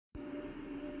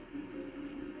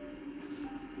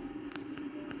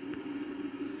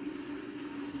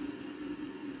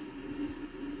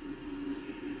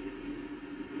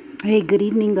Hey, good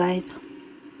evening, guys.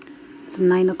 It's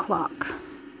 9 o'clock,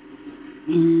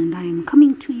 and I'm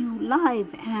coming to you live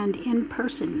and in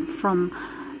person from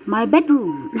my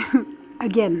bedroom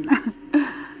again.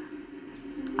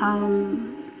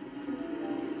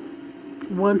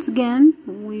 Once again,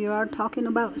 we are talking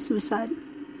about suicide.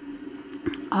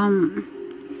 I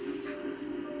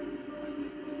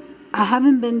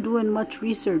haven't been doing much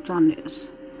research on this.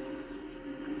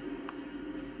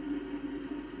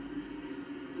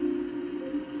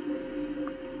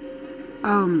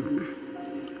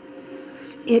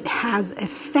 It has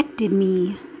affected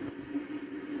me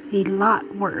a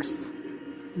lot worse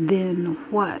than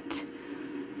what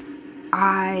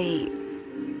I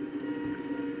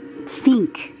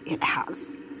think it has.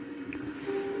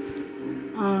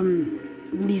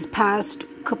 These past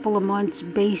couple of months,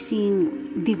 based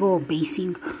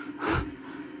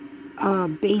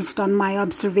on my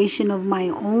observation of my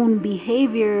own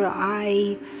behavior,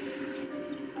 I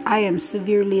am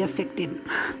severely affected.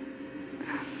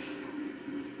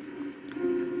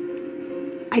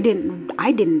 I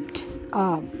didn't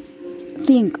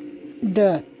think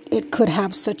that it could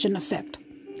have such an effect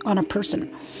on a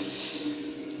person.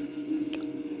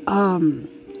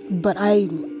 But I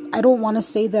don't want to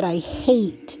say that I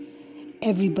hate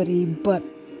everybody, but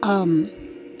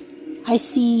I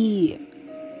see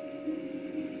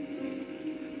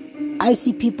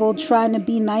people trying to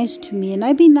be nice to me, and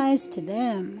I be nice to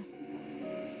them.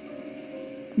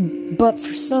 But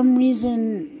for some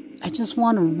reason, I just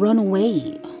want to run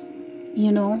away,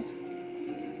 you know?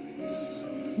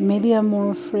 Maybe I'm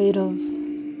more afraid of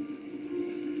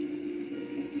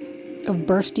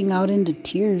bursting out into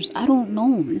tears. I don't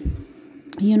know.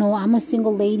 You know, I'm a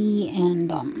single lady,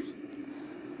 and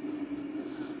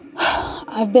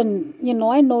I've been,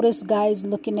 I notice guys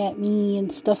looking at me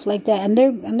and stuff like that, and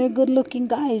they're good looking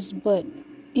guys, but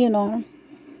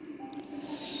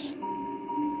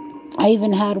I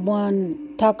even had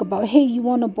one talk about, hey, you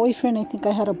want a boyfriend? I think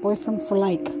I had a boyfriend for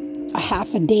like a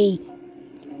half a day.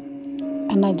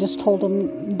 And I just told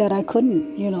him that I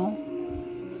couldn't,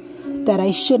 that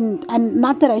I shouldn't. And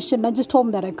not that I shouldn't, I just told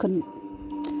him that I couldn't.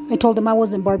 I told him I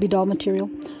wasn't Barbie doll material.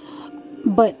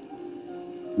 But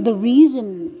the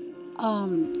reason,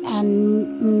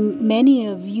 and many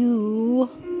of you,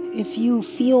 if you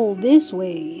feel this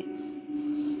way,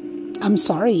 I'm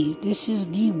sorry. This is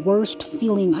the worst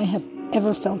feeling I have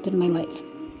ever felt in my life.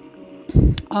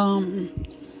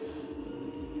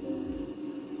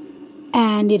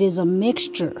 And it is a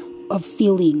mixture of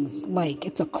feelings. Like,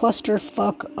 it's a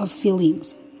clusterfuck of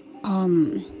feelings.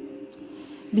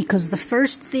 Because the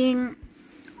first thing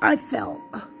I felt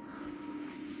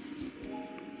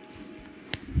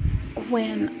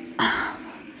when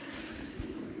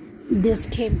this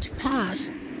came to pass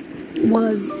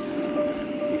was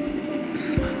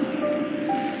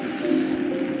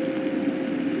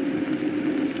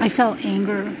I felt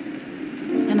anger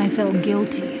and I felt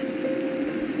guilty.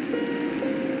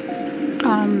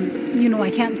 I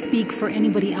can't speak for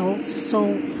anybody else.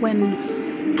 So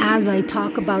as I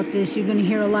talk about this, you're going to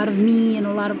hear a lot of me and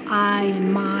a lot of I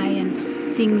and my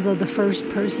and things of the first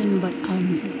person.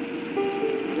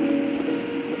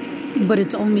 But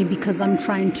it's only because I'm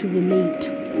trying to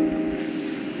relate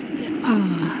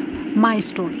my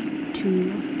story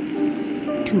to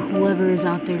whoever is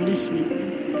out there listening.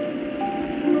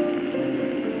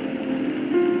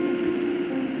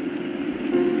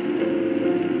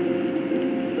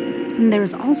 And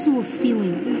there's also a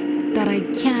feeling that I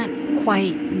can't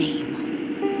quite name.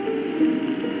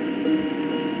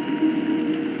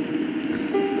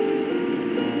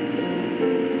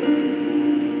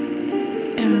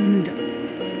 And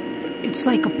it's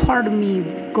like a part of me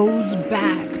goes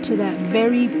back to that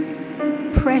very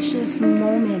precious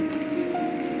moment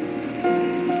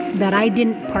that I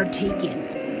didn't partake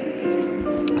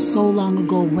in so long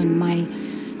ago when my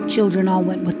children all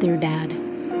went with their dad.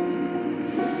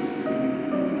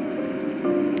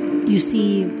 You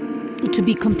see, to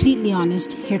be completely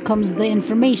honest, here comes the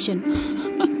information.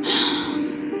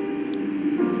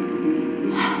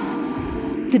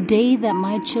 The day that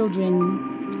my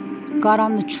children got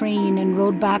on the train and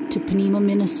rode back to Panema,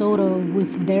 Minnesota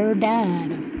with their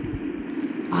dad,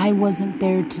 I wasn't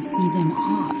there to see them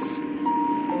off.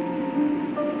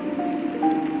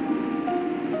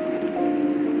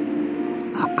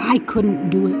 I couldn't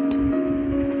do it.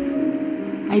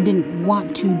 I didn't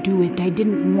want to do it. I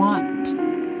didn't want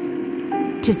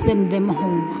to send them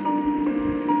home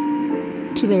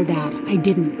to their dad. I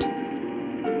didn't.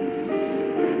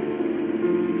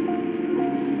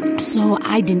 So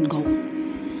I didn't go.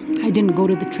 I didn't go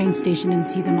to the train station and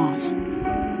see them off.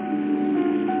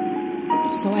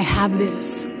 So I have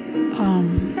this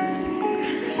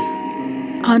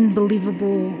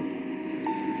unbelievable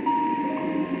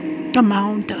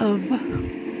amount of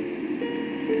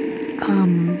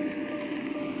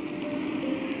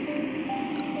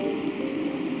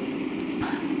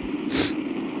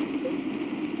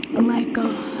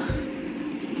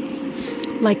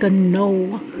like a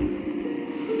no,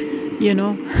 you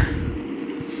know,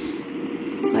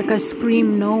 like I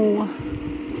scream no,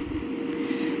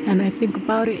 and I think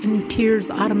about it and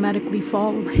tears automatically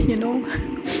fall, you know.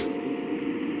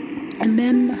 And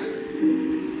then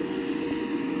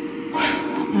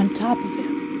on top of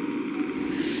it,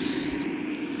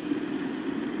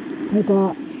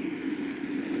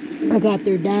 I got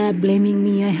their dad blaming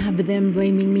me. I have them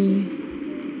blaming me.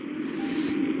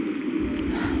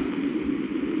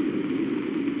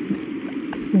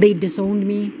 They disowned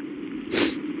me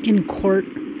in court.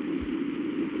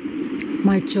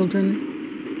 My children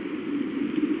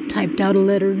typed out a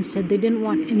letter and said they didn't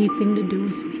want anything to do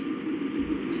with me.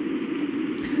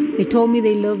 They told me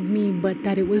they loved me, but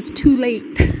that it was too late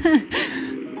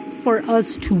for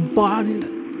us to bond.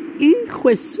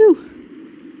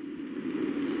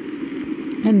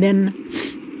 And then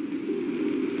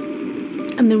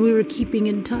we were keeping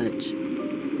in touch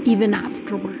even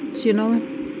afterwards, you know.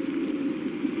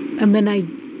 And then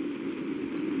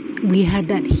we had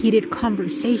that heated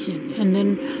conversation, and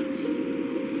then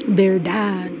their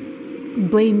dad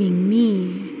blaming me,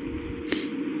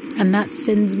 and that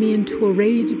sends me into a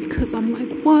rage because I'm like,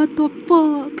 what the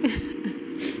fuck?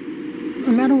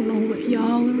 And I don't know what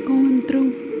y'all are going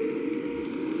through.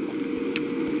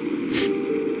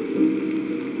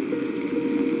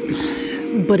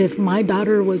 But if my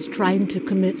daughter was trying to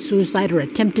commit suicide or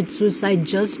attempted suicide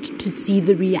just to see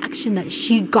the reaction that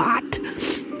she got,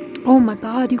 oh my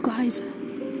God, you guys,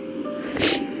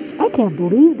 I can't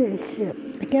believe this shit.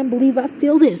 I can't believe I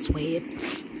feel this way.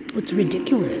 It's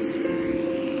ridiculous.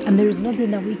 And there's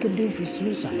nothing that we can do for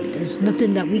suicide. There's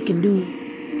nothing that we can do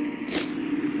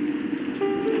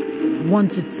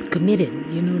once it's committed.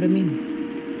 You know what I mean?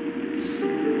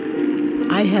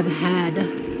 I have had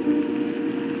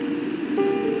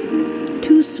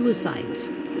 2 suicides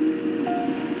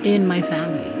in my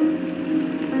family.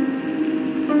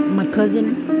 My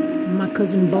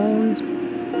cousin Bones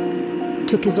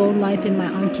took his own life in my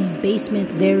auntie's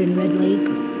basement there in Red Lake.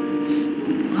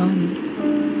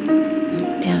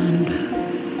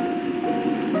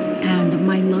 And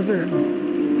my lover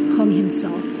hung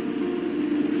himself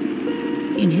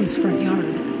in his front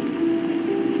yard.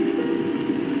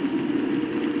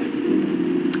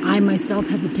 I myself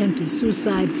have attempted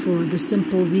suicide for the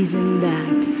simple reason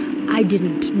that I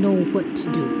didn't know what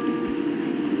to do.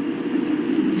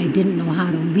 I didn't know how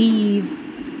to leave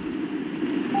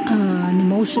an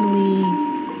emotionally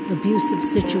abusive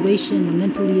situation, a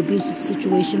mentally abusive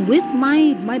situation with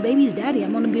my baby's daddy.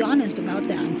 I'm going to be honest about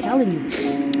that. I'm telling you.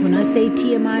 When I say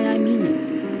TMI, I mean it.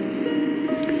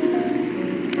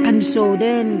 And so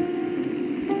then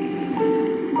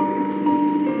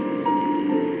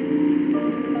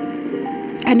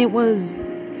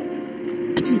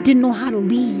I just didn't know how to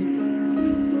leave.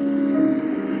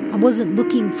 I wasn't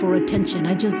looking for attention.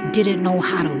 I just didn't know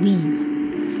how to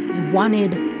leave. I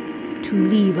wanted to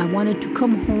leave. I wanted to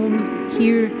come home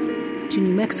here to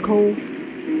New Mexico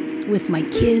with my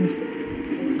kids,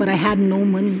 but I had no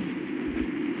money,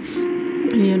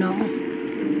 you know.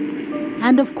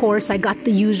 And of course, I got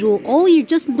the usual, oh, you're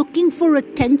just looking for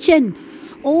attention.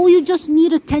 Oh, you just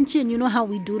need attention. You know how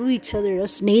we do to each other,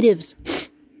 us natives.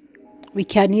 We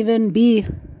can't even be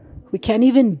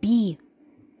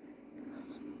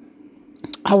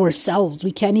ourselves.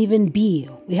 We can't even be.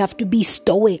 We have to be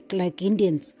stoic like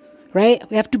Indians, right?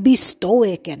 We have to be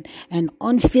stoic and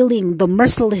unfeeling, the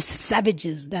merciless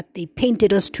savages that they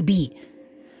painted us to be.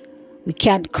 We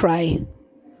can't cry.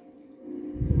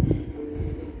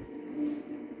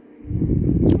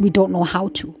 We don't know how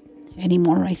to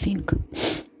anymore, I think.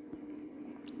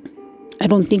 I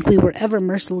don't think we were ever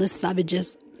merciless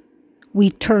savages. We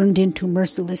turned into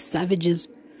merciless savages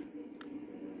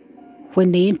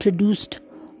when they introduced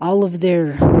all of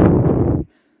their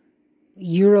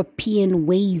European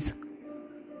ways.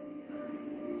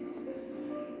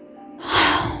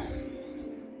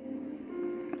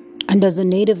 And as a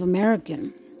Native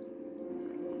American,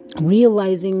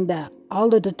 realizing that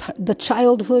all of the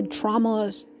childhood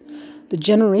traumas, the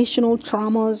generational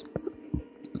traumas,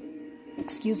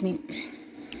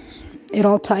 it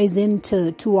all ties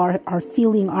into our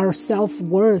feeling our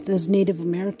self-worth as Native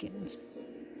Americans.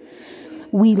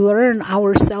 We learn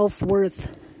our self-worth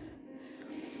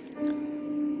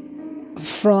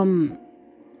from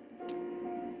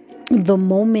the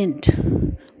moment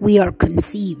we are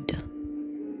conceived.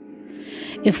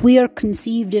 If we are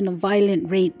conceived in a violent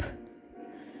rape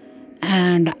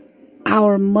and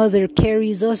our mother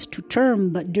carries us to term,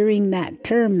 but during that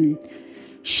term,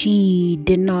 she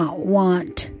did not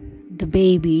want the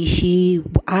baby.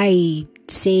 I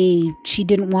say she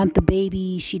didn't want the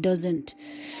baby. She doesn't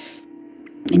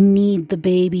need the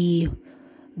baby.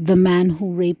 The man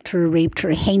who raped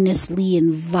her heinously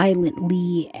and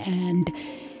violently, and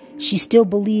she still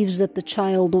believes that the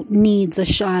child needs a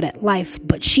shot at life,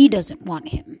 but she doesn't want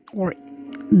him or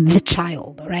the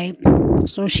child, right?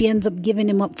 So she ends up giving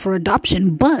him up for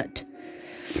adoption. But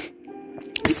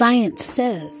science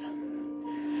says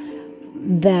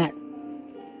that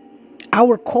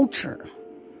our culture,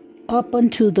 up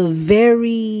until the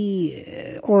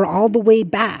or all the way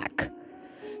back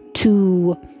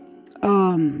to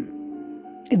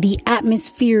the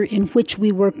atmosphere in which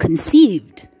we were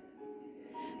conceived,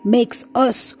 makes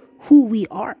us who we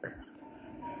are.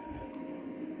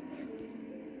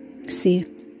 See,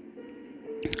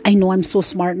 I know I'm so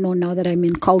smart now that I'm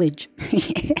in college.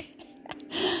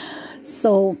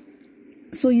 So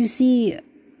you see,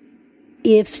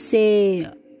 if say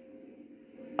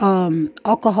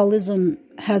alcoholism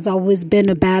has always been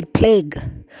a bad plague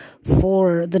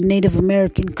for the Native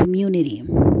American community,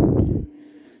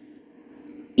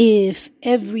 if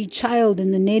every child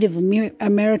in the Native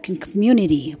American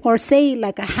community, or say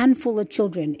like a handful of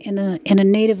children in a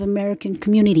Native American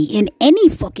community, in any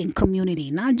fucking community,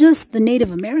 not just the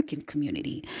Native American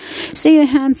community, say a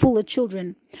handful of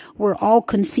children were all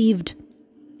conceived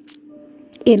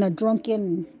in a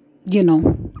drunken,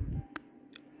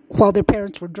 while their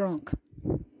parents were drunk,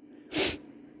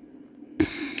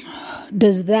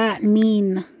 does that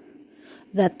mean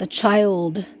that the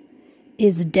child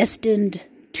is destined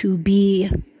to be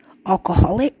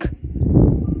alcoholic?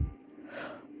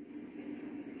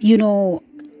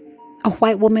 A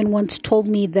white woman once told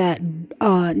me that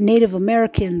Native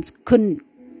Americans couldn't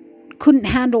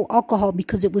handle alcohol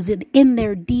because it was in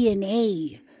their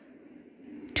DNA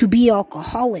to be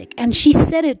alcoholic. And she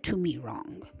said it to me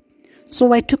wrong.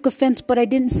 So I took offense, but I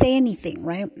didn't say anything,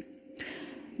 right?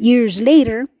 Years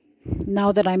later,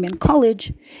 now that I'm in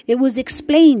college, it was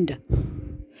explained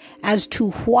as to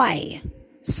why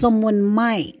someone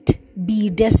might be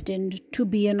destined to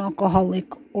be an alcoholic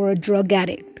or a drug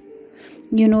addict.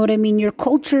 You know what I mean? Your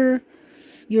culture,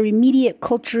 your immediate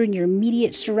culture and your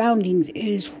immediate surroundings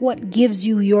is what gives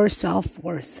you your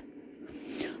self-worth.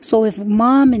 So if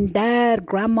mom and dad,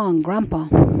 grandma and grandpa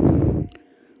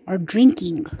are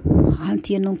drinking,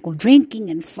 auntie and uncle drinking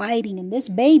and fighting, and this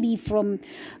baby from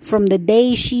the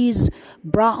day she's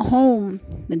brought home,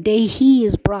 the day he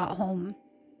is brought home,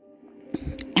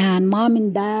 and mom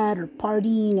and dad are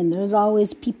partying, and there's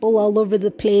always people all over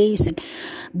the place, and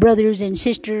brothers and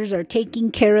sisters are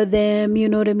taking care of them, you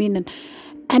know what I mean?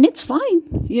 And it's fine,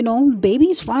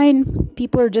 baby's fine.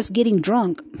 People are just getting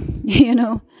drunk,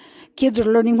 Kids are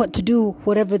learning what to do,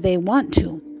 whatever they want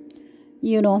to,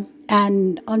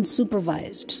 and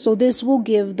unsupervised. So this will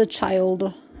give the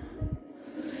child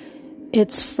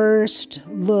its first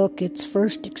look, its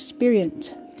first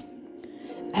experience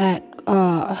at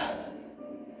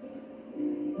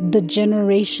the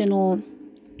generational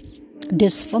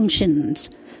dysfunctions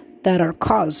that are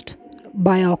caused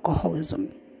by alcoholism.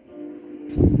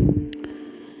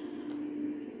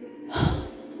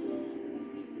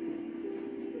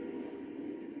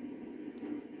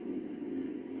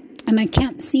 And I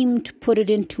can't seem to put it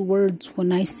into words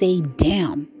when I say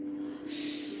damn.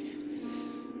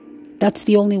 That's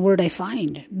the only word I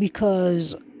find,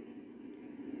 because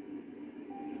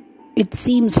it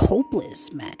seems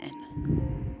hopeless, man,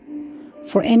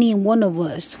 for any one of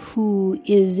us who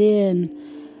is in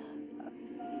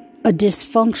a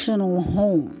dysfunctional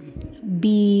home,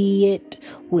 be it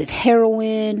with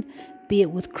heroin, be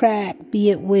it with crack, be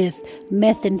it with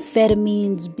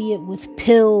methamphetamines, be it with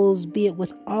pills, be it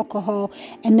with alcohol,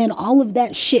 and then all of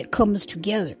that shit comes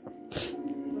together.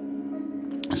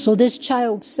 So this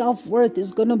child's self-worth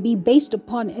is going to be based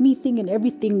upon anything and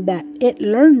everything that it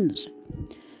learns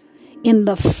in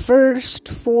the first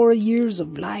 4 years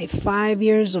of life, 5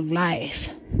 years of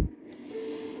life.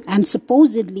 And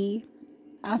supposedly,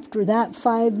 after that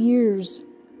 5 years,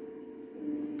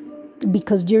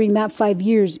 because during that 5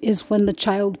 years is when the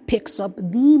child picks up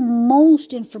the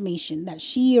most information that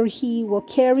she or he will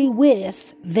carry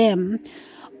with them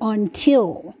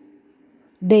until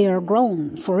they are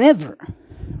grown forever,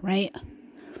 right?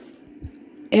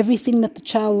 Everything that the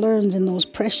child learns in those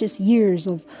precious years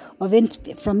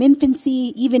from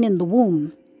infancy, even in the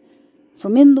womb,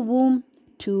 from in the womb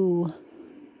to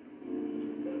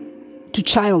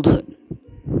childhood,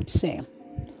 say.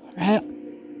 right?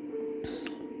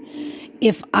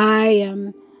 If I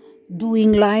am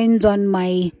doing lines on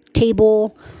my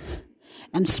table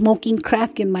and smoking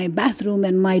crack in my bathroom,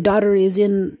 and my daughter is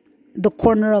in the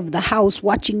corner of the house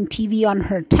watching TV on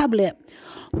her tablet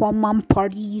while mom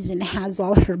parties and has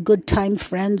all her good time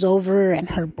friends over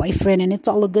and her boyfriend, and it's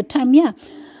all a good time, yeah,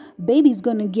 baby's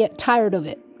gonna get tired of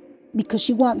it because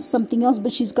she wants something else,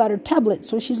 but she's got her tablet,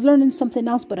 so she's learning something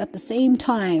else. But at the same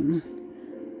time,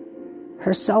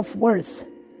 her self-worth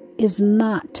is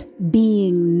not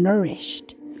being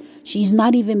nourished. She's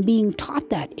not even being taught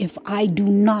that. If I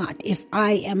am not,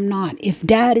 if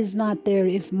dad is not there,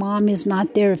 if mom is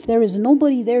not there, if there is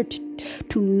nobody there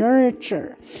to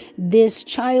nurture this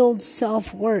child's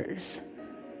self-worth,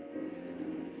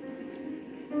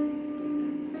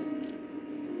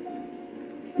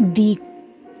 the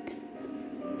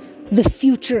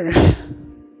future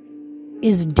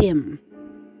is dim,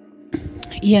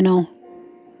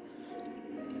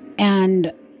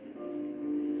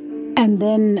 and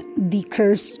then the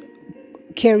curse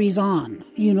carries on,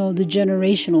 the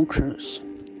generational curse.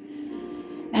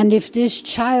 And if this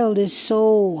child is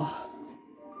so,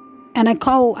 and I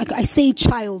say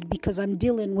child because I'm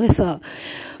dealing with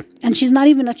and she's not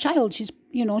even a child. She's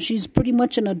pretty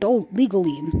much an adult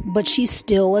legally, but she's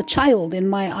still a child in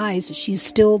my eyes. She is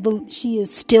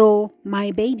still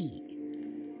my baby.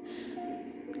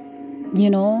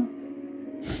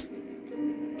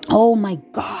 Oh my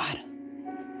God.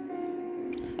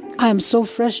 I'm so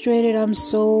frustrated. I'm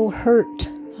so hurt.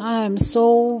 I'm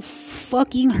so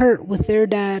fucking hurt with their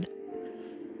dad.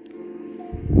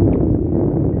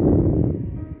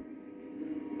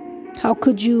 How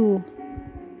could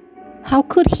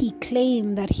he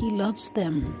claim that he loves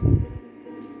them,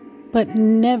 but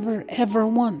never ever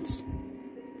once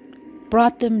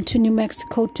brought them to New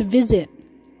Mexico to visit,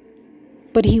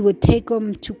 but he would take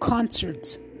them to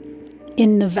concerts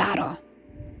in Nevada?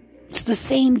 It's the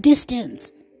same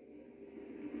distance.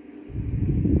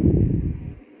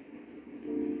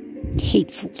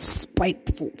 Hateful,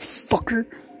 spiteful fucker.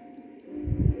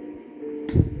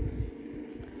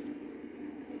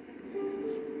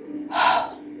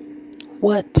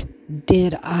 What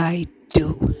did I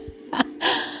do?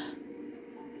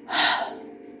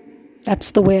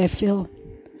 That's the way I feel.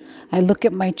 I look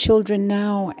at my children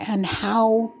now and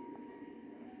how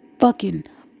fucking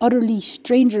utterly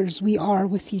strangers we are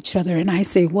with each other, and I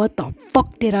say, what the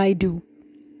fuck did I do?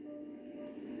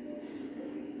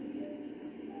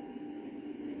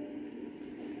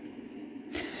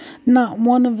 Not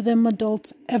one of them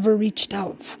adults ever reached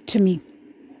out to me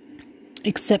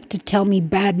except to tell me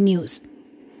bad news.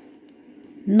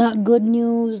 Not good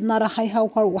news, not a hi,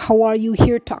 how are you,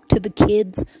 here, talk to the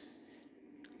kids.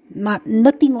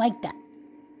 Nothing like that.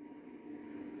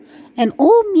 And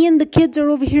me and the kids are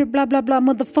over here, blah, blah, blah.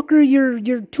 Motherfucker,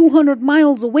 you're 200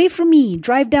 miles away from me.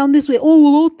 Drive down this way. Oh,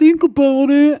 well, I'll think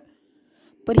about it.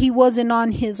 But he wasn't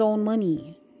on his own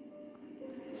money.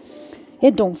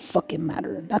 It don't fucking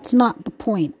matter. That's not the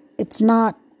point. It's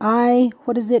not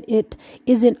it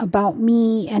isn't about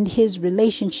me and his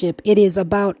relationship. It is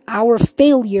about our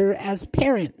failure as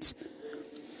parents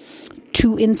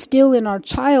to instill in our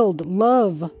child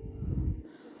love,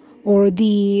 or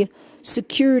the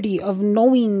security of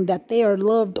knowing that they are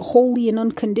loved wholly and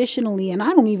unconditionally. And I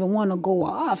don't even want to go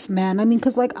off, man. I mean,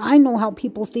 because I know how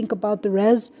people think about the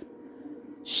res.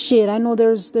 Shit, I know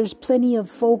there's plenty of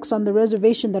folks on the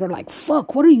reservation that are like,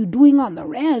 fuck, what are you doing on the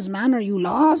res, man? Are you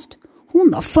lost? Who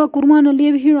in the fuck would want to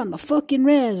live here on the fucking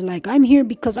res? I'm here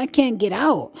because I can't get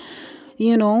out,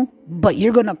 but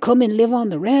you're gonna come and live on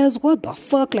the res? What the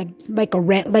fuck? Like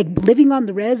living on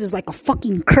the res is like a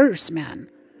fucking curse, man.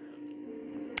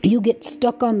 You get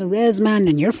stuck on the res, man,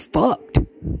 and you're fucked.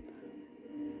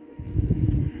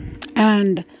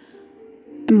 And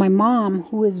my mom,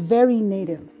 who is very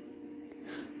native,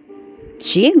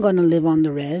 she ain't gonna live on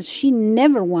the res. She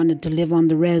never wanted to live on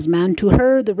the res, man. To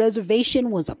her, the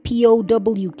reservation was a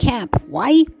POW camp.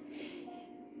 Why?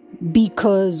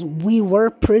 Because we were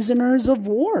prisoners of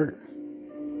war.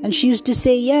 And she used to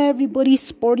say, yeah, everybody's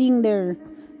sporting their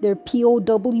POW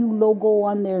logo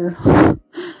on their...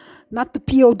 Not the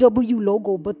POW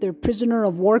logo, but their prisoner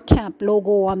of war camp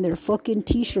logo on their fucking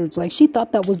t-shirts. She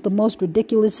thought that was the most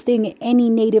ridiculous thing any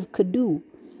native could do.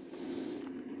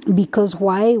 Because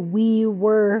why? We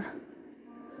were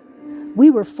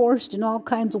forced in all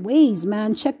kinds of ways,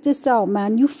 man. Check this out,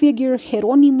 man. You figure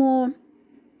Geronimo,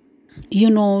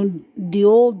 the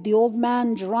old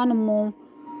man Geronimo,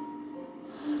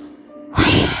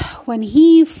 when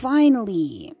he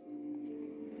finally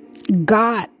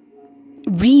got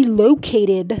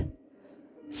relocated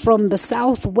from the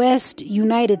Southwest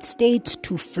United States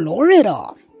to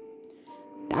Florida.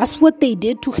 That's what they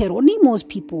did to Geronimo's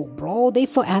people, bro.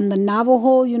 And the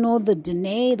Navajo, the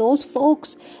Dene, those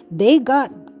folks, they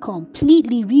got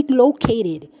completely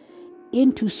relocated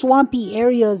into swampy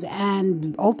areas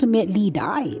and ultimately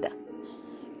died.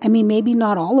 I mean, maybe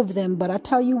not all of them, but I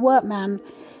tell you what, man,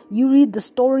 you read the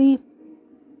story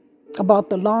about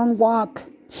the long walk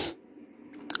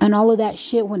and all of that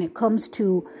shit when it comes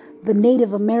to the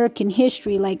Native American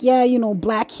history, like,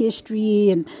 black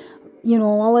history and,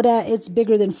 all of that, it's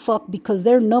bigger than fuck because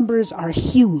their numbers are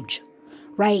huge,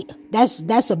 right?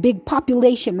 That's a big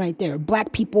population right there.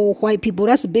 Black people, white people,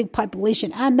 that's a big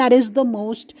population. And that is the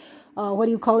most,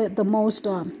 the most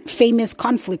famous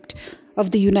conflict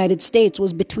of the United States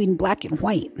was between black and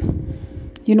white.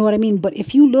 You know what I mean? But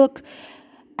if you look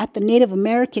at the Native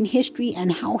American history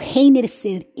and how heinous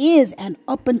it is, and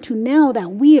up until now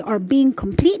that we are being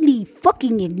completely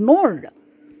fucking ignored.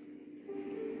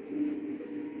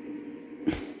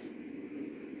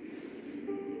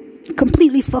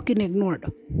 Completely fucking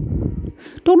ignored.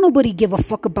 Don't nobody give a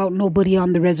fuck about nobody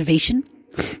on the reservation.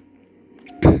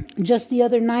 Just the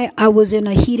other night, I was in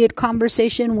a heated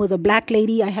conversation with a black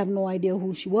lady. I have no idea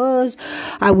who she was.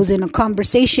 I was in a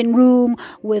conversation room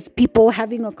with people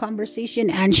having a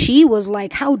conversation, and she was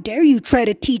like, how dare you try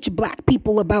to teach black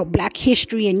people about black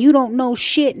history and you don't know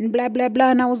shit and blah, blah,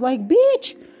 blah. And I was like,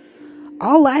 bitch,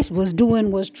 all I was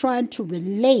doing was trying to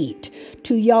relate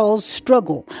to y'all's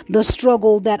struggle, the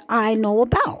struggle that I know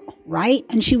about, right?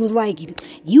 And she was like,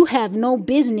 you have no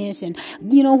business. And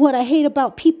you know what I hate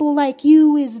about people like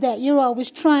you is that you're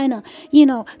always trying to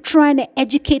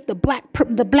educate the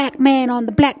black man on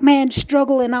the black man's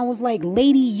struggle. And I was like,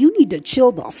 lady, you need to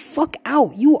chill the fuck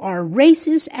out. You are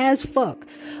racist as fuck.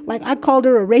 Like, I called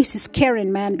her a racist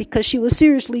Karen, man, because she was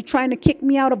seriously trying to kick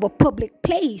me out of a public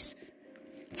place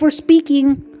for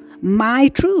speaking my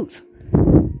truth.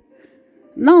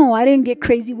 No, I didn't get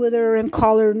crazy with her and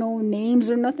call her no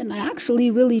names or nothing. I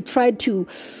actually really tried to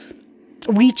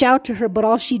reach out to her, but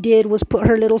all she did was put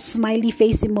her little smiley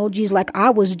face emojis like I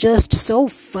was just so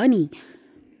funny.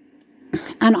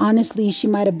 And honestly, she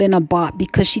might have been a bot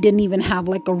because she didn't even have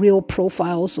like a real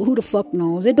profile. So who the fuck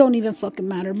knows? It don't even fucking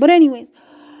matter. But anyways,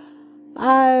 we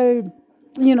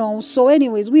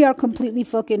are completely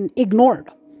fucking ignored.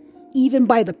 Even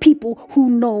by the people who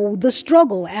know the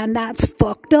struggle, and that's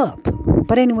fucked up.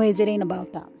 But anyways, it ain't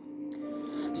about that.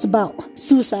 It's about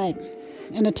suicide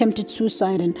and attempted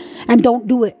suicide, and don't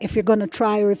do it if you're gonna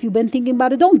try, or if you've been thinking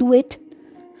about it, don't do it.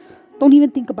 Don't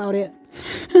even think about it.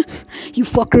 You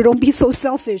fucker, don't be so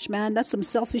selfish, man. That's some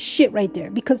selfish shit right there.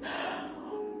 Because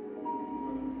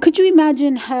could you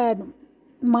imagine had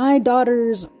my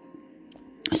daughter's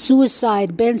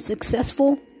suicide been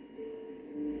successful?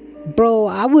 Bro,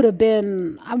 I would have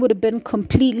been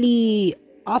completely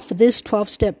off this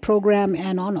 12-step program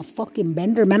and on a fucking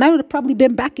bender, man. I would have probably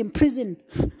been back in prison.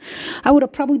 I would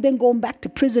have probably been going back to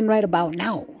prison right about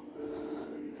now.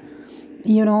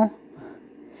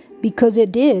 Because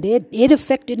it did. It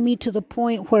affected me to the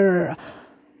point where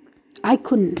I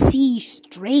couldn't see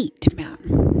straight,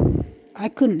 man. I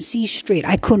couldn't see straight.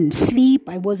 I couldn't sleep.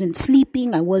 I wasn't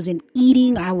sleeping. I wasn't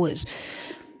eating. I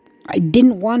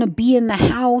didn't want to be in the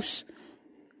house.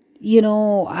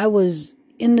 I was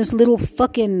in this little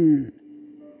fucking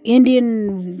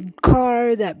Indian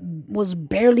car that was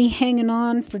barely hanging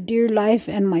on for dear life.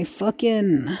 And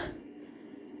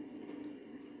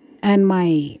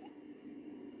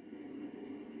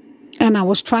I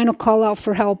was trying to call out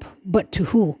for help, but to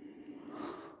who?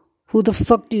 Who the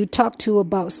fuck do you talk to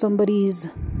about somebody's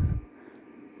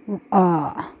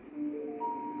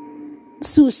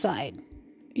suicide?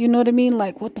 You know what I mean?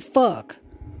 Like, what the fuck?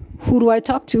 Who do I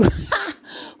talk to?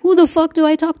 Who the fuck do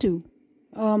I talk to?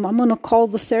 I'm gonna call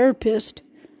the therapist.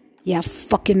 Yeah,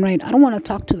 fucking right. I don't want to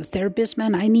talk to the therapist,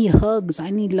 man. I need hugs.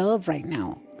 I need love right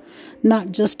now.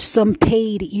 Not just some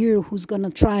paid ear who's gonna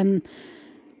try and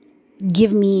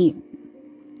give me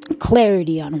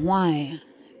clarity on why.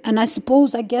 And I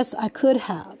guess I could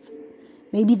have.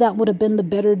 Maybe that would have been the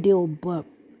better deal, but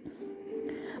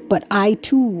I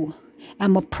too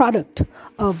am a product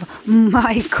of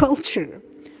my culture.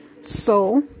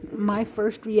 So my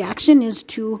first reaction is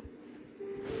to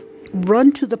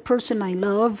run to the person I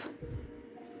love.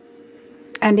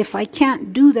 And if I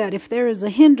can't do that, if there is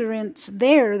a hindrance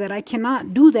there that I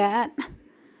cannot do that,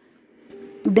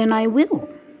 then I will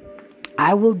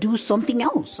do something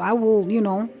else. I will,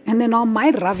 and then all my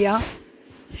rabia,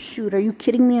 shoot, are you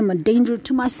kidding me? I'm a danger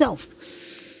to myself.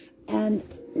 And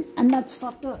that's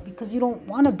fucked up because you don't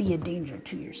want to be a danger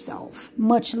to yourself,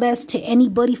 much less to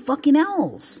anybody fucking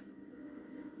else.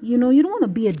 You know, you don't want to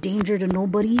be a danger to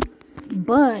nobody.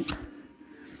 But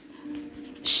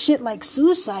shit like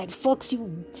suicide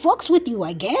fucks with you,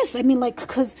 I guess. I mean, like,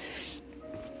 because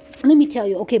let me tell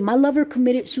you, okay, my lover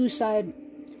committed suicide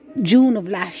June of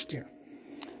last year,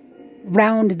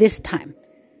 round this time.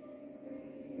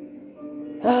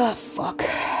 Fuck.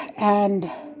 And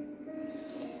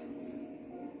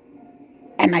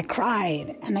I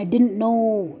cried, and I didn't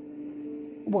know,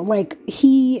 well, like,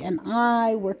 he and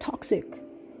I were toxic,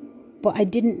 but I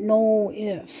didn't know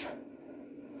if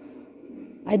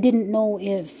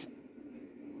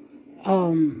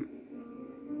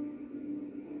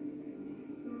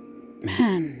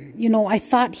man, you know, I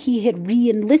thought he had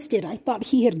re-enlisted. I thought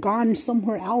he had gone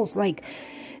somewhere else, like,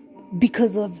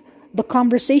 because of the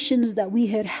conversations that we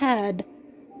had had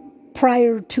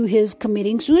prior to his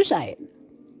committing suicide.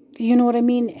 You know what I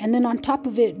mean? And then on top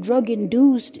of it, drug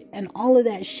induced and all of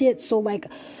that shit. So, like,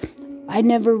 I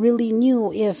never really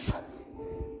knew if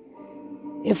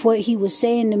what he was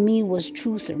saying to me was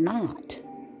truth or not.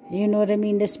 You know what I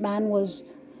mean? This man was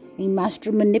a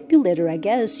master manipulator, I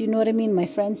guess. You know what I mean? My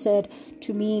friend said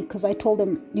to me, because I told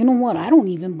him, you know what? I don't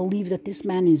even believe that this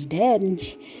man is dead.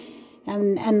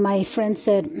 And my friend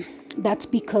said, that's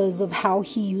because of how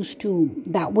he used to,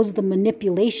 that was the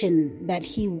manipulation that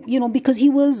he, you know, because he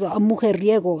was a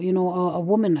mujeriego, you know, a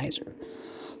womanizer.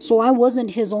 So I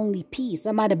wasn't his only piece.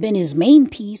 That might have been his main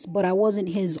piece, but I wasn't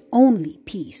his only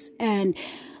piece. And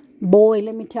boy,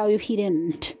 let me tell you, if he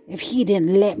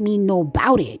didn't let me know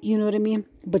about it, you know what I mean?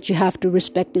 But you have to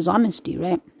respect his honesty,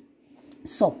 right?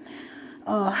 So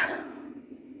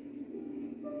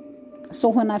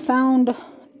when I found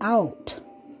out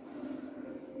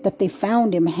that they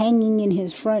found him hanging in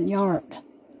his front yard,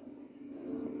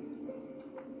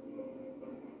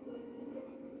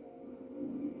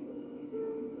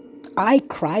 I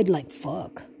cried like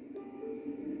fuck.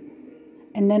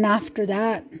 And then after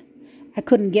that, I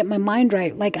couldn't get my mind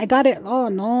right. Like, I got it, oh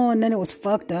no, and then it was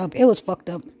fucked up. It was fucked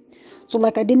up. So,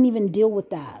 like, I didn't even deal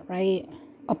with that, right?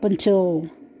 Up until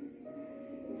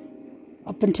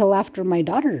after my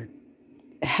daughter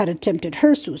had attempted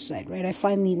her suicide, right? I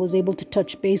finally was able to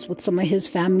touch base with some of his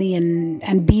family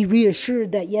and be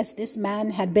reassured that, yes, this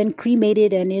man had been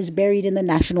cremated and is buried in the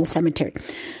National Cemetery.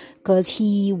 Because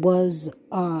he was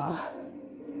a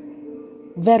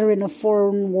veteran of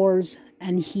foreign wars,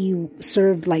 and he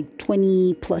served like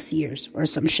 20 plus years or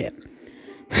some shit.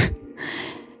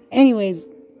 Anyways,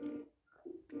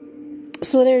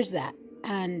 so there's that.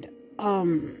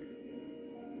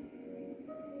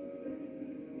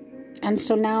 And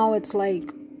so now it's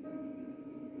like,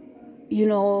 you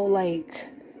know, like,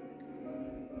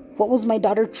 what was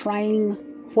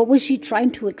she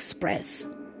trying to express?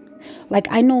 Like,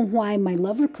 I know why my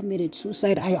lover committed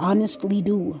suicide. I honestly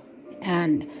do.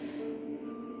 And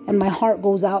my heart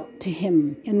goes out to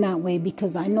him in that way,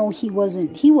 because I know he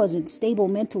wasn't stable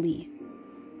mentally.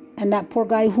 And that poor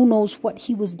guy, who knows what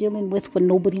he was dealing with when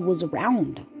nobody was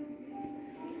around.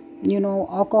 You know,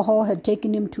 alcohol had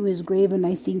taken him to his grave, and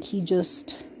I think he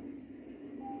just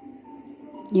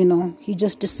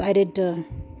decided to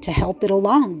help it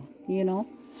along, you know.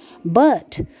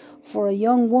 But for a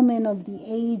young woman of the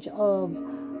age of,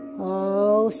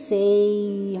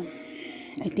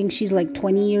 I think she's like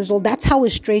 20 years old. That's how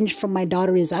estranged from my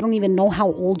daughter is. I don't even know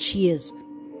how old she is.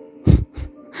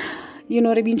 You know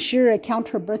what I mean? Sure, I count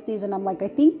her birthdays, and I'm like, I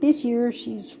think this year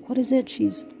she's, what is it?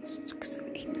 She's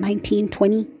 19,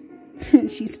 20.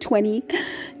 She's 20,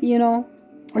 you know,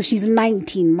 or she's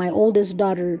 19. My oldest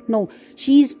daughter, no,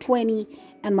 she's 20,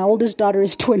 and my oldest daughter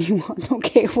is 21.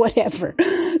 Okay, whatever.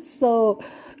 So,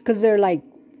 because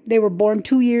they were born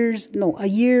a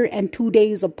year and 2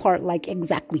 days apart, like,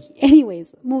 exactly.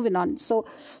 Anyways, moving on. So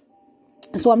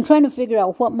I'm trying to figure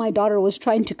out what my daughter was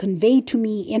trying to convey to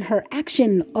me in her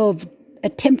action of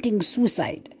attempting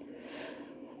suicide.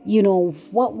 You know,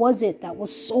 what was it that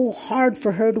was so hard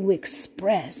for her to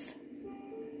express?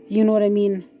 You know what I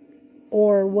mean?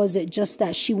 Or was it just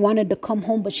that she wanted to come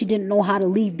home, but she didn't know how to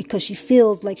leave because she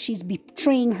feels like she's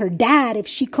betraying her dad if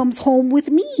she comes home with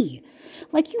me?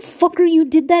 Like, you fucker, you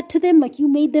did that to them. Like, you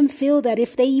made them feel that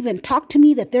if they even talk to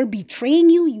me, that they're betraying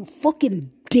you. You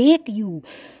fucking dick. You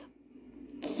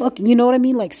fucking, you know what I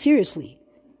mean? Like, seriously.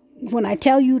 When I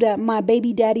tell you that my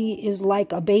baby daddy is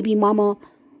like a baby mama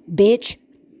bitch,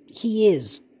 he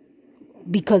is.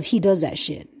 Because he does that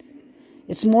shit.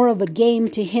 It's more of a game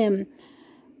to him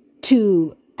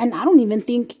and I don't even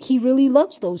think he really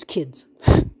loves those kids,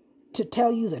 to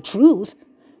tell you the truth.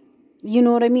 You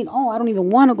know what I mean? Oh, I don't even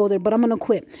want to go there, but I'm going to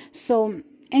quit. So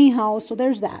anyhow, so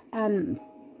there's that. And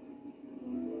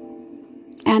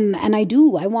And I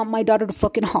do. I want my daughter to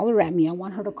fucking holler at me. I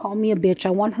want her to call me a bitch.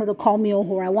 I want her to call me a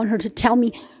whore. I want her to tell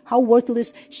me how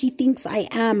worthless she thinks I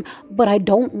am. But I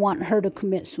don't want her to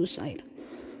commit suicide.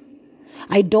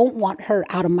 I don't want her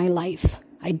out of my life.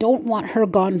 I don't want her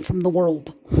gone from the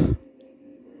world.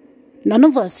 None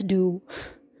of us do.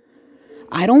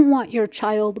 I don't want your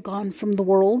child gone from the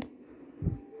world.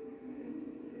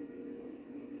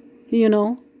 You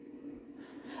know?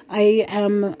 I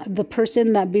am the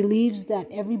person that believes that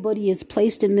everybody is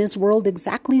placed in this world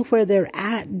exactly where they're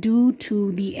at due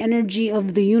to the energy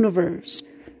of the universe.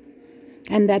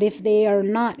 And that if they are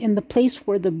not in the place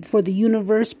where the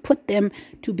universe put them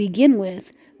to begin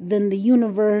with, then the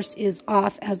universe is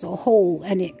off as a whole,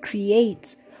 and it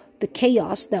creates the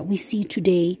chaos that we see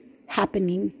today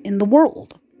happening in the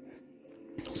world.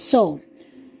 So,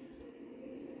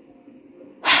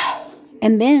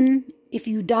 and then if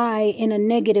you die in a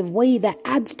negative way, that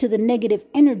adds to the negative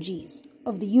energies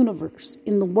of the universe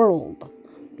in the world,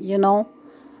 you know.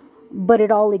 But it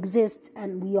all exists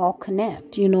and we all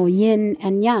connect, you know, yin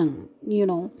and yang, you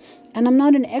know. And I'm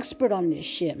not an expert on this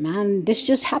shit, man. This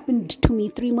just happened to me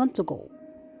 3 months ago.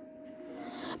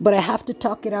 But I have to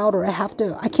talk it out, or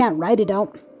I can't write it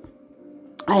out.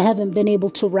 I haven't been able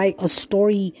to write a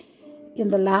story in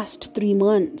the last 3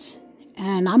 months.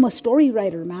 And I'm a story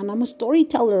writer, man. I'm a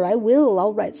storyteller.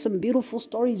 I'll write some beautiful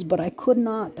stories, but I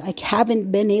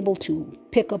haven't been able to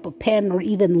pick up a pen or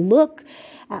even look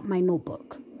at my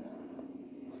notebook.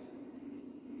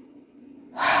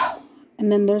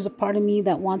 And then there's a part of me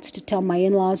that wants to tell my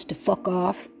in-laws to fuck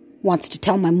off, wants to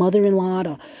tell my mother-in-law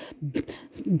to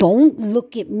don't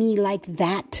look at me like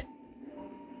that.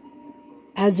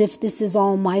 As if this is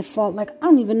all my fault. Like, I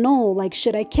don't even know. Like,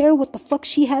 should I care what the fuck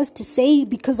she has to say?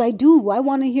 Because I do. I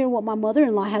want to hear what my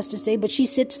mother-in-law has to say. But she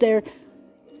sits there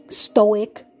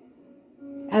stoic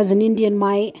as an Indian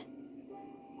might,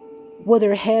 with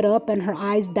her head up and her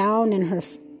eyes down and her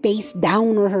face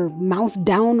down or her mouth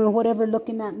down or whatever,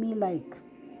 looking at me like,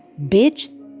 bitch.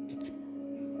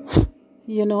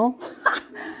 You know?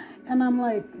 And I'm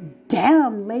like,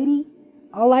 damn, lady.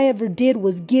 All I ever did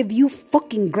was give you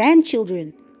fucking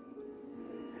grandchildren.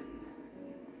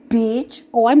 Bitch.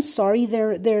 Oh, I'm sorry.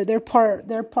 They're part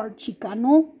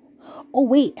Chicano. Oh,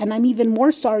 wait. And I'm even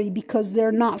more sorry because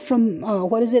they're not from,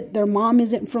 their mom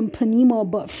isn't from Panimo,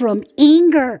 but from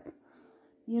Inger.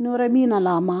 You know what I mean? A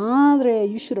la madre.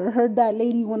 You should have heard that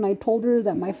lady when I told her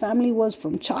that my family was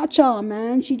from Cha-Cha,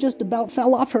 man. She just about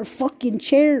fell off her fucking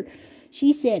chair.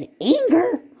 She said,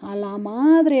 Inger. A la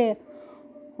madre.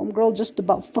 Homegirl just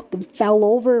about fucking fell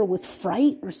over with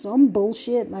fright or some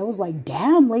bullshit. And I was like,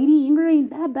 damn, lady, Inger ain't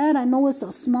that bad. I know it's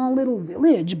a small little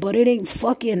village, but it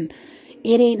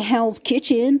ain't Hell's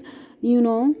Kitchen, you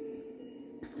know?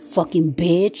 Fucking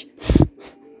bitch.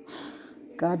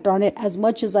 God darn it. As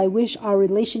much as I wish our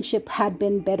relationship had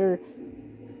been better,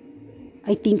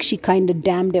 I think she kind of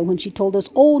damned it when she told us,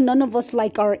 oh, none of us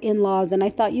like our in-laws. And I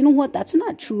thought, you know what? That's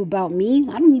not true about me.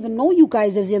 I don't even know you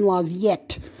guys as in-laws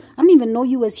yet. I don't even know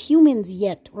you as humans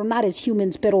yet. Or not as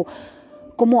humans, pero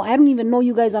como I don't even know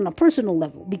you guys on a personal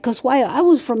level. Because why? I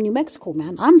was from New Mexico,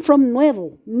 man. I'm from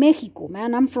Nuevo Mexico,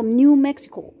 man. I'm from New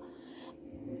Mexico.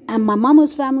 And my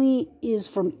mama's family is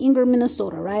from Inger,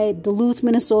 Minnesota, right? Duluth,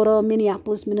 Minnesota,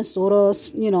 Minneapolis, Minnesota,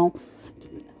 you know,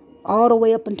 all the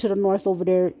way up into the north over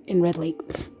there in Red Lake.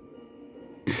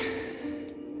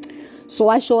 So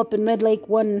I show up in Red Lake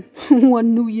one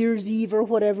New Year's Eve or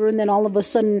whatever, and then all of a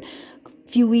sudden, a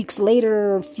few weeks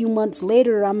later or a few months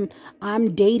later,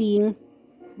 I'm dating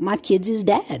my kids'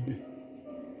 dad.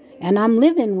 And I'm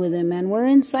living with him, and we're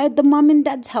inside the mom and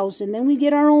dad's house, and then we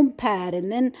get our own pad,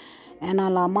 and a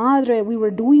la madre, we were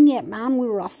doing it, man. We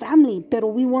were a family, pero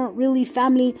we weren't really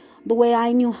family the way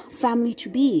I knew family to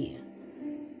be.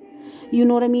 You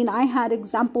know what I mean? I had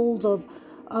examples of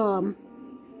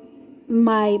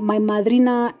my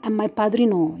madrina and my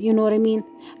padrino. You know what I mean?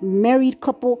 Married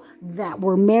couple that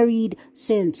were married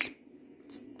since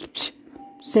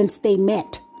they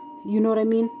met. You know what I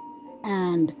mean?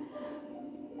 And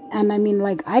I mean,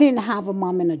 like, I didn't have a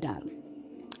mom and a dad.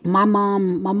 My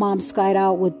mom skied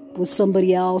out with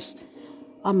somebody else,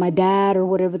 on my dad or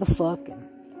whatever the fuck,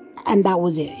 and that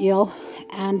was it, you know.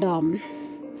 And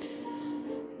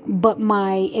but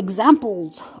my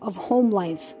examples of home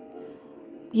life,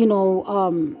 you know,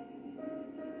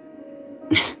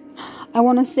 I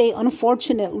want to say,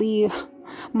 unfortunately,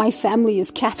 my family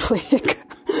is Catholic.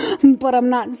 But I'm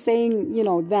not saying, you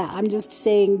know, that. I'm just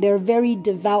saying they're very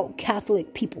devout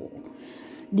Catholic people.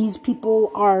 These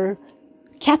people are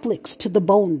Catholics to the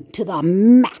bone, to the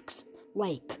max.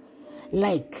 Like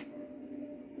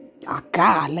Oh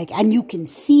God, like, and you can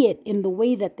see it in the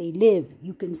way that they live.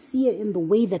 You can see it in the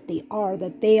way that they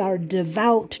are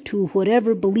devout to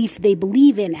whatever belief they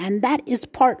believe in. And that is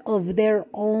part of their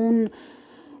own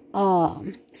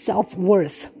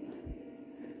self-worth.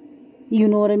 You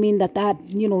know what I mean?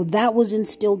 That was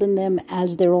instilled in them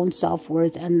as their own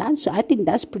self-worth. And I think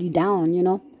that's pretty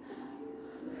down,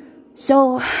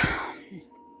 So,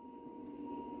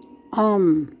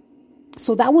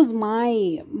 so that was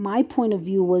my point of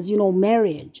view was,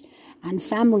 marriage and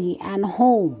family and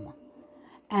home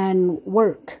and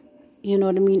work, you know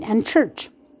what I mean? And church.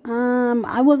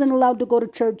 I wasn't allowed to go to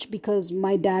church because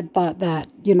my dad thought that,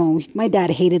 my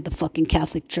dad hated the fucking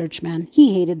Catholic Church, man.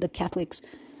 He hated the Catholics.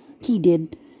 He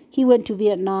did. He went to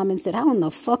Vietnam and said, how in the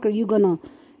fuck are you gonna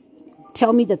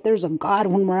tell me that there's a God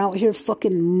when we're out here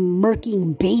fucking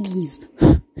murking babies?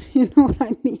 You know what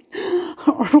I mean?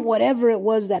 Or whatever it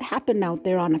was that happened out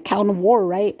there on account of war,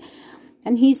 right?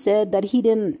 And he said that he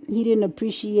didn't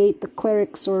appreciate the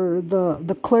clerics or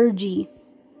the clergy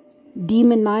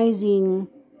demonizing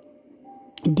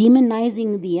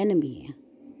the enemy.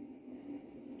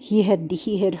 He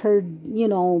had heard,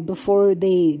 before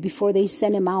they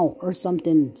sent him out or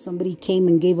something, somebody came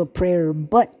and gave a prayer,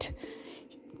 but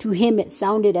to him it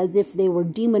sounded as if they were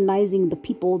demonizing the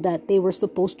people that they were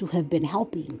supposed to have been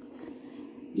helping,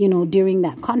 during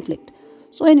that conflict.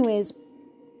 So anyways,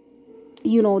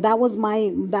 that was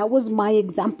my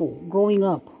example growing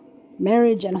up.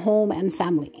 Marriage and home and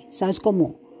family. ¿Sabes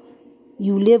cómo?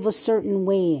 You live a certain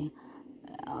way.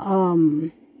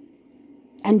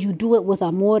 And you do it with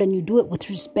amor, and you do it with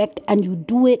respect, and you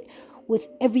do it with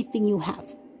everything you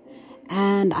have.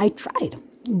 And I tried.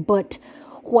 But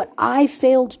what I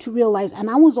failed to realize,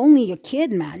 and I was only a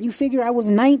kid, man. You figure I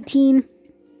was 19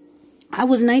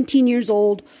 years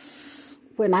old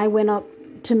when I went up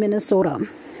to Minnesota.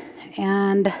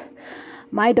 And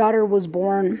my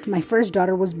first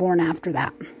daughter was born after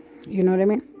that. You know what I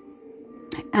mean?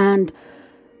 And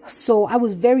so I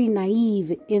was very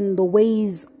naive in the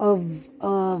ways of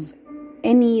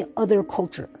any other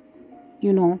culture,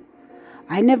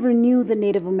 I never knew the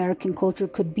Native American culture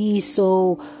could be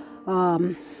so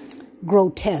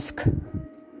grotesque.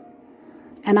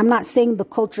 And I'm not saying the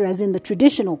culture as in the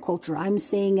traditional culture. I'm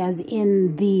saying as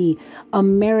in the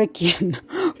American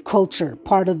culture,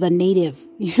 part of the native.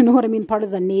 You know what I mean? Part of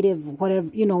the native, whatever,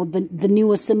 the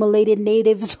new assimilated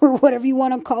natives or whatever you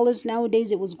want to call us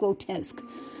nowadays. It was grotesque.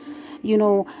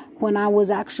 When I was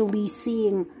actually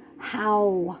seeing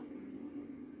how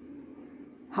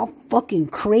fucking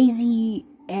crazy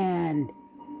and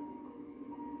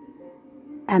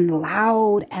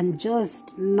loud and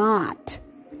just not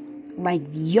like,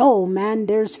 yo, man,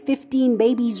 there's 15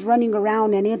 babies running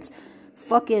around and it's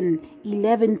fucking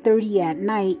 11:30 at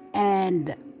night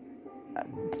and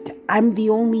I'm the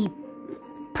only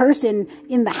person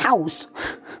in the house.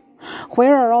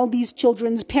 Where are all these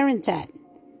children's parents at?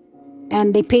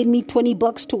 And they paid me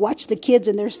 $20 to watch the kids,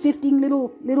 and there's 15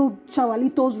 little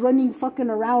chavalitos running fucking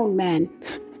around, man.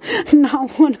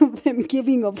 Not one of them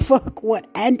giving a fuck what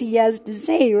auntie has to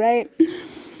say, right?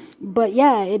 But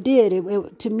yeah, it did.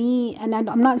 It to me, and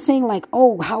I'm not saying like,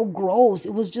 oh, how gross.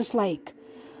 It was just like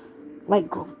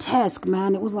grotesque,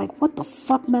 man. It was like, what the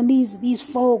fuck, man? These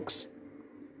folks.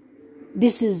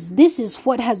 This is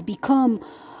what has become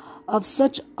of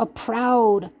such a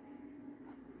proud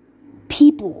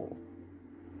people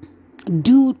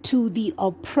due to the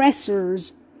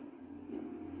oppressors'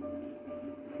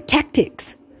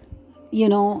 tactics,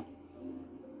 and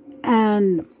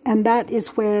that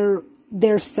is where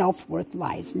their self-worth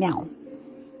lies now.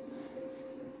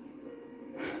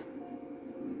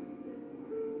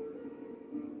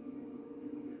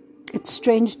 It's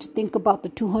strange to think about the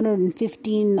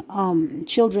 215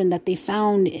 children that they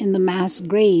found in the mass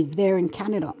grave there in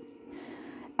Canada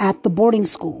at the boarding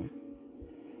school.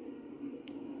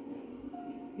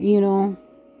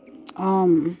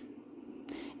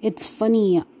 It's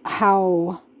funny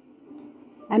how,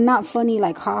 and not funny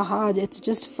like haha, it's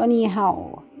just funny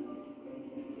how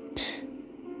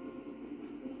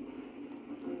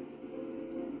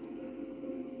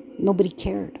nobody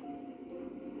cared.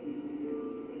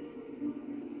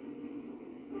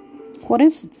 What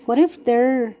if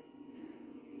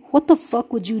what the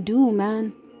fuck would you do,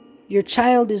 man? Your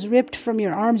child is ripped from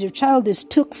your arms, your child is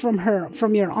took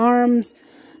from your arms,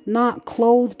 not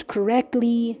clothed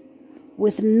correctly,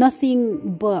 with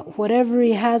nothing but whatever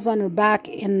he has on her back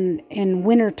in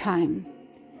wintertime.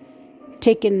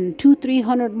 Taken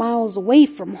 200-300 miles away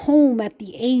from home at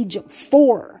the age of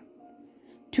 4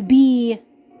 to be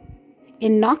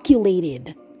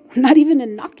inoculated. Not even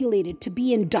inoculated, to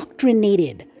be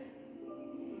indoctrinated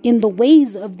in the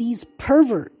ways of these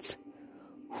perverts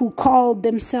who called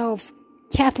themselves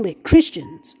Catholic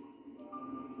Christians.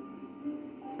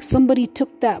 Somebody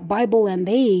took that Bible and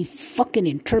they fucking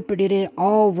interpreted it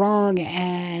all wrong,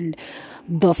 and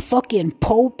the fucking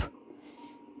Pope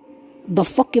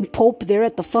there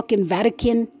at the fucking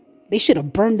Vatican, they should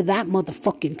have burned that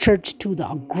motherfucking church to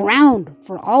the ground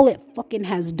for all it fucking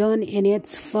has done in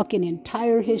its fucking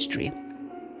entire history.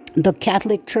 The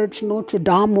Catholic Church, Notre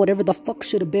Dame, whatever the fuck,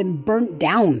 should have been burnt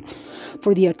down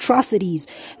for the atrocities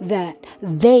that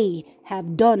they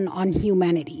have done on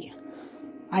humanity.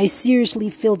 I seriously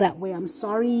feel that way. I'm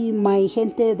sorry, my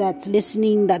gente that's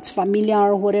listening, that's familiar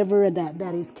or whatever,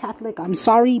 that is Catholic. I'm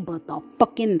sorry, but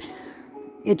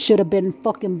it should have been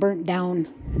fucking burnt down.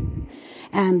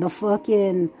 And the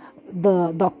fucking,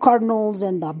 the cardinals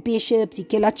and the bishops, y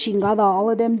que la chingada, all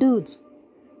of them dudes.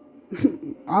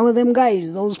 All of them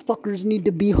guys, those fuckers need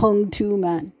to be hung too,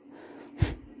 man.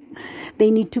 They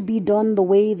need to be done the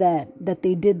way that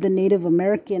they did the Native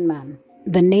American, man.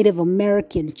 The Native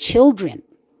American children.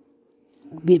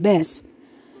 Be best.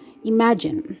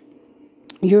 Imagine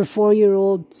your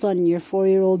 4-year-old son, your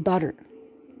 4-year-old daughter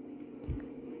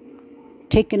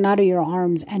taken out of your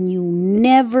arms and you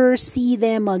never see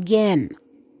them again.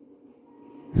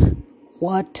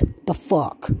 What the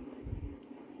fuck?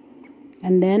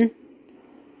 And then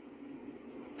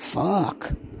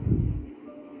fuck.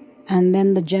 And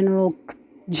then the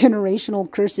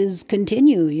generational curses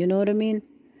continue, you know what I mean?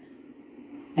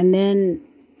 And then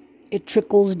it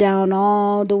trickles down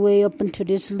all the way up into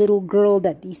this little girl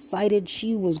that decided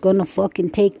she was gonna fucking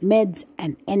take meds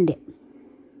and end it.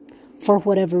 For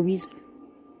whatever reason.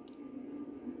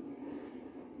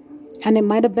 And it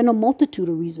might have been a multitude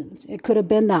of reasons. It could have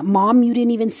been that, Mom, you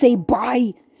didn't even say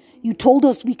bye. You told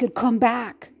us we could come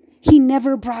back. He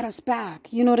never brought us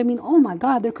back. You know what I mean? Oh my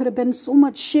God, there could have been so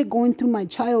much shit going through my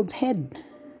child's head.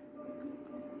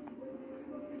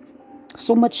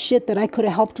 So much shit that I could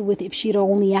have helped her with if she'd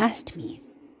only asked me.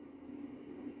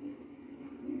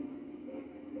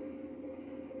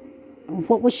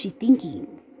 What was she thinking?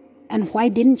 And why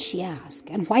didn't she ask?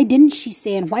 And why didn't she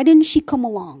say? And why didn't she come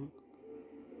along?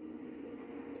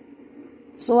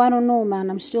 So I don't know, man.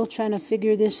 I'm still trying to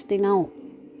figure this thing out.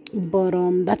 But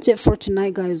that's it for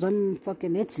tonight, guys.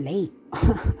 It's late.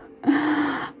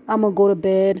 I'm gonna go to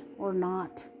bed or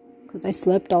not. Because I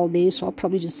slept all day, so I'll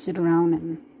probably just sit around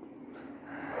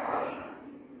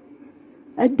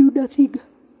and do nothing.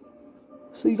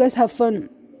 So you guys have fun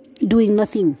doing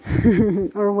nothing.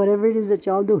 Or whatever it is that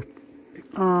y'all do.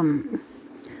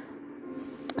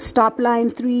 Stop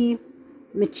line 3,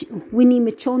 Winnie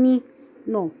Michoni.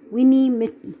 No, Minnie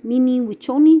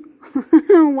Wichoni.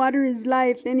 Water is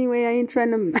life. Anyway, I ain't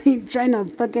trying to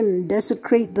fucking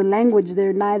desecrate the language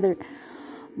there neither.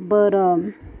 But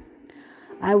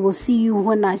I will see you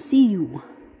when I see you.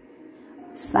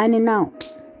 Signing out.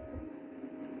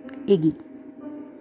 Iggy.